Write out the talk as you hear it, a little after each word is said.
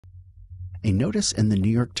A notice in the New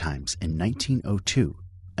York Times in 1902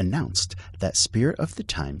 announced that Spirit of the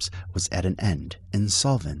Times was at an end,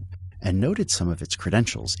 insolvent, and noted some of its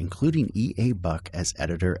credentials, including E.A. Buck as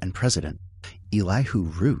editor and president, Elihu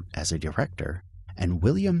Root as a director, and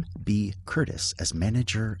William B. Curtis as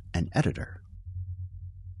manager and editor.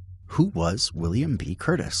 Who was William B.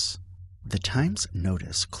 Curtis? The Times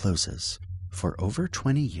notice closes. For over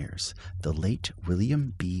 20 years, the late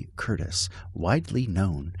William B. Curtis, widely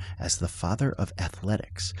known as the father of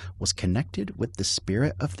athletics, was connected with the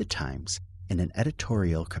Spirit of the Times in an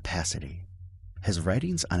editorial capacity. His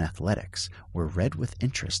writings on athletics were read with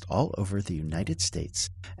interest all over the United States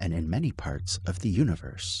and in many parts of the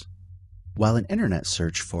universe. While an internet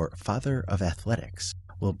search for Father of Athletics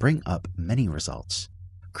will bring up many results,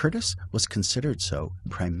 Curtis was considered so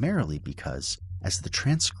primarily because, as the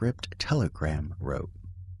Transcript Telegram wrote,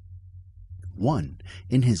 1.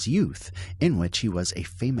 In his youth, in which he was a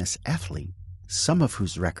famous athlete, some of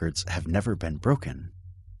whose records have never been broken.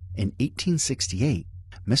 In 1868,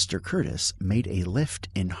 Mr. Curtis made a lift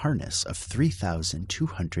in harness of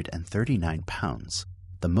 3,239 pounds,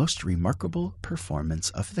 the most remarkable performance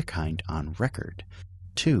of the kind on record.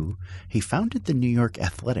 2. He founded the New York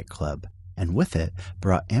Athletic Club, and with it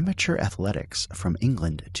brought amateur athletics from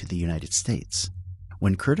England to the United States.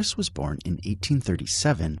 When Curtis was born in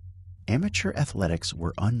 1837, amateur athletics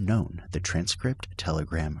were unknown, the Transcript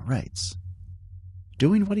Telegram writes.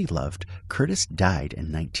 Doing what he loved, Curtis died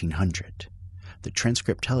in 1900. The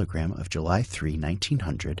Transcript Telegram of July 3,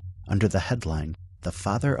 1900, under the headline, The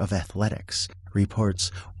Father of Athletics,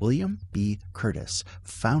 reports William B. Curtis,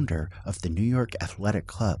 founder of the New York Athletic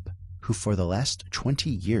Club, who for the last 20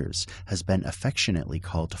 years has been affectionately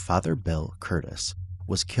called Father Bill Curtis,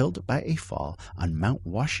 was killed by a fall on Mount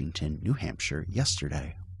Washington, New Hampshire,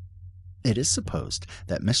 yesterday. It is supposed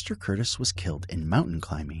that Mr. Curtis was killed in mountain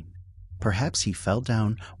climbing. Perhaps he fell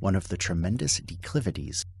down one of the tremendous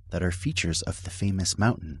declivities that are features of the famous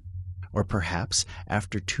mountain, or perhaps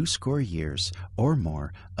after 20 years or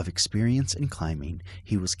more of experience in climbing,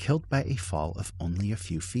 he was killed by a fall of only a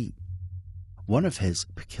few feet. One of his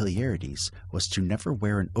peculiarities was to never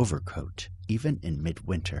wear an overcoat, even in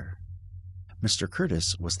midwinter. Mr.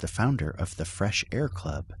 Curtis was the founder of the Fresh Air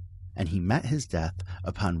Club, and he met his death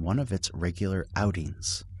upon one of its regular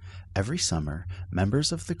outings. Every summer,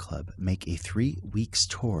 members of the club make a 3-week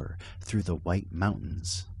tour through the White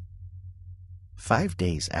Mountains. 5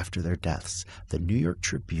 days after their deaths, the New York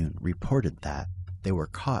Tribune reported that they were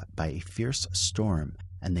caught by a fierce storm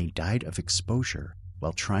and they died of exposure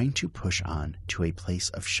while trying to push on to a place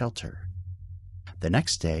of shelter. The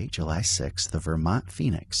next day, July 6, the Vermont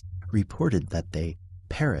Phoenix reported that they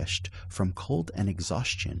perished from cold and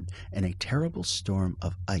exhaustion in a terrible storm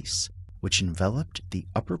of ice which enveloped the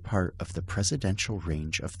upper part of the presidential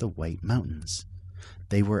range of the White Mountains.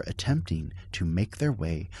 They were attempting to make their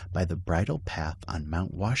way by the bridle path on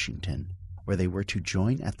Mount Washington, where they were to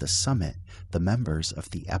join at the summit the members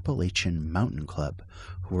of the Appalachian Mountain Club,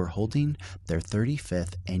 who were holding their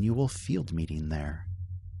 35th annual field meeting there.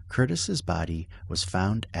 Curtis's body was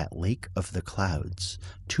found at Lake of the Clouds,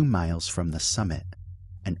 2 miles from the summit,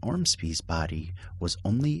 and Ormsby's body was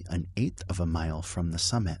only 1/8 of a mile from the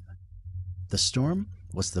summit. The storm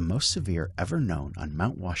was the most severe ever known on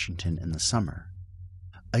Mount Washington in the summer.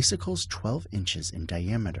 Icicles 12 inches in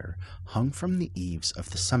diameter hung from the eaves of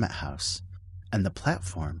the summit house, and the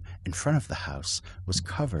platform in front of the house was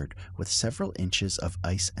covered with several inches of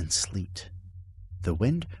ice and sleet. The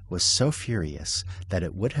wind was so furious that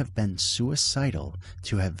it would have been suicidal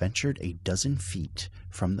to have ventured a dozen feet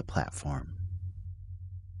from the platform.